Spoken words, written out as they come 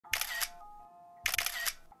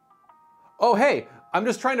Oh hey, I'm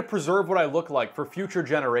just trying to preserve what I look like for future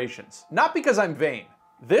generations. Not because I'm vain.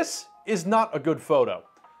 This is not a good photo,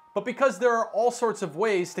 but because there are all sorts of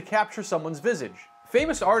ways to capture someone's visage.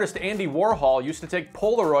 Famous artist Andy Warhol used to take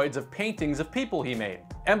Polaroids of paintings of people he made.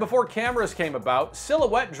 And before cameras came about,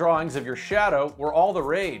 silhouette drawings of your shadow were all the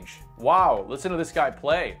rage. Wow, listen to this guy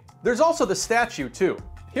play. There's also the statue too.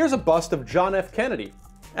 Here's a bust of John F. Kennedy.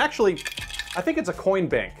 Actually, I think it's a coin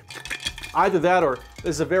bank. Either that or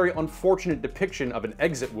this is a very unfortunate depiction of an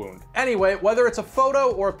exit wound. Anyway, whether it's a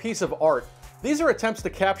photo or a piece of art, these are attempts to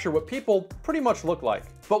capture what people pretty much look like.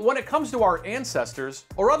 But when it comes to our ancestors,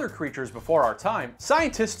 or other creatures before our time,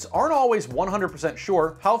 scientists aren't always 100%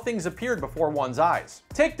 sure how things appeared before one's eyes.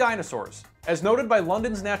 Take dinosaurs. As noted by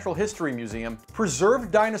London's Natural History Museum, preserved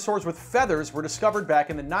dinosaurs with feathers were discovered back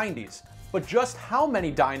in the 90s. But just how many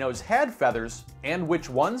dinos had feathers, and which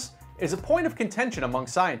ones, is a point of contention among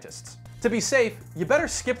scientists. To be safe, you better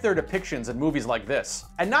skip their depictions in movies like this.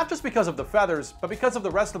 And not just because of the feathers, but because of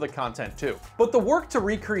the rest of the content too. But the work to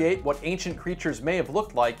recreate what ancient creatures may have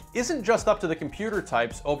looked like isn't just up to the computer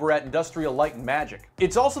types over at Industrial Light and Magic.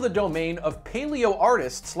 It's also the domain of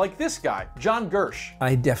paleoartists like this guy, John Gurche.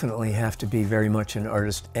 I definitely have to be very much an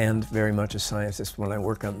artist and very much a scientist when I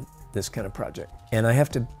work on this kind of project. And I have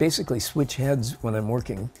to basically switch heads when I'm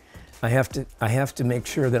working. I have to make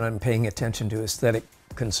sure that I'm paying attention to aesthetic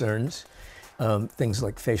concerns, things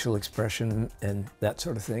like facial expression and that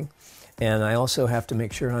sort of thing. And I also have to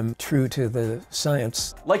make sure I'm true to the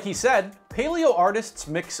science. Like he said, paleoartists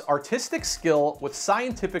mix artistic skill with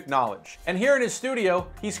scientific knowledge. And here in his studio,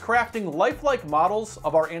 he's crafting lifelike models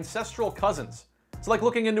of our ancestral cousins. It's like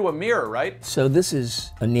looking into a mirror, right? So this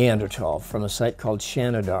is a Neanderthal from a site called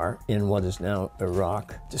Shanidar in what is now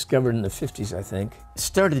Iraq, discovered in the 50s, I think. It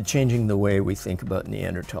started changing the way we think about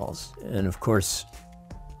Neanderthals. And of course,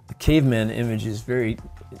 the caveman image is very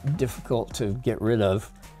difficult to get rid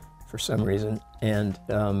of for some reason. And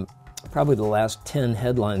probably the last 10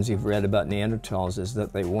 headlines you've read about Neanderthals is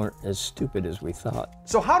that they weren't as stupid as we thought.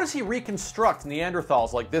 So how does he reconstruct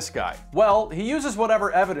Neanderthals like this guy? Well, he uses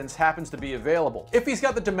whatever evidence happens to be available. If he's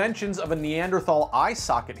got the dimensions of a Neanderthal eye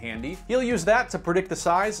socket handy, he'll use that to predict the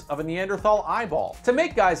size of a Neanderthal eyeball. To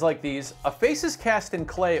make guys like these, a face is cast in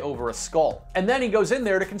clay over a skull, and then he goes in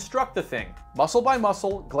there to construct the thing, muscle by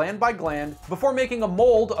muscle, gland by gland, before making a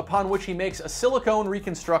mold upon which he makes a silicone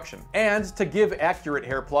reconstruction. And to give accurate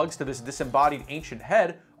hair plugs to this disembodied ancient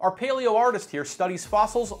head, our paleoartist here studies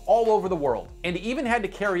fossils all over the world, and he even had to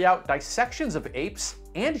carry out dissections of apes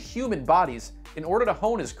and human bodies in order to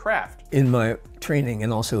hone his craft. In my training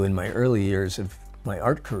and also in my early years of my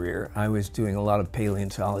art career, I was doing a lot of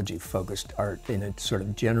paleontology-focused art in a sort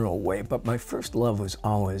of general way, but my first love was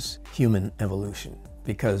always human evolution,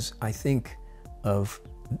 because I think of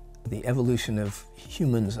the evolution of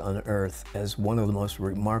humans on Earth as one of the most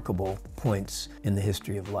remarkable points in the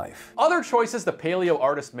history of life. Other choices the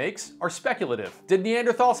paleoartist makes are speculative. Did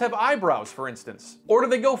Neanderthals have eyebrows, for instance? Or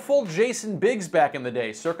did they go full Jason Biggs back in the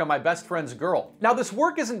day, circa My Best Friend's Girl? Now, this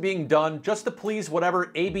work isn't being done just to please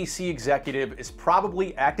whatever ABC executive is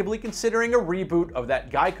probably actively considering a reboot of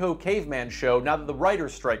that Geico caveman show now that the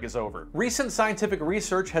writer's strike is over. Recent scientific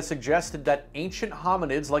research has suggested that ancient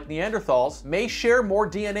hominids like Neanderthals may share more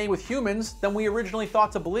DNA with humans than we originally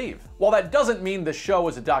thought to believe. While that doesn't mean the show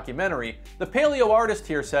is a documentary, the paleoartist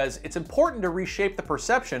here says it's important to reshape the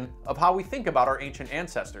perception of how we think about our ancient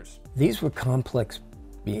ancestors. These were complex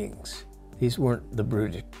beings. These weren't the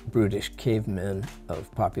brutish cavemen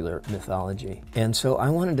of popular mythology. And so I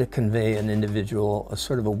wanted to convey an individual, a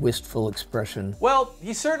sort of a wistful expression. Well,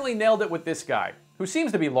 he certainly nailed it with this guy, who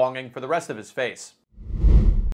seems to be longing for the rest of his face.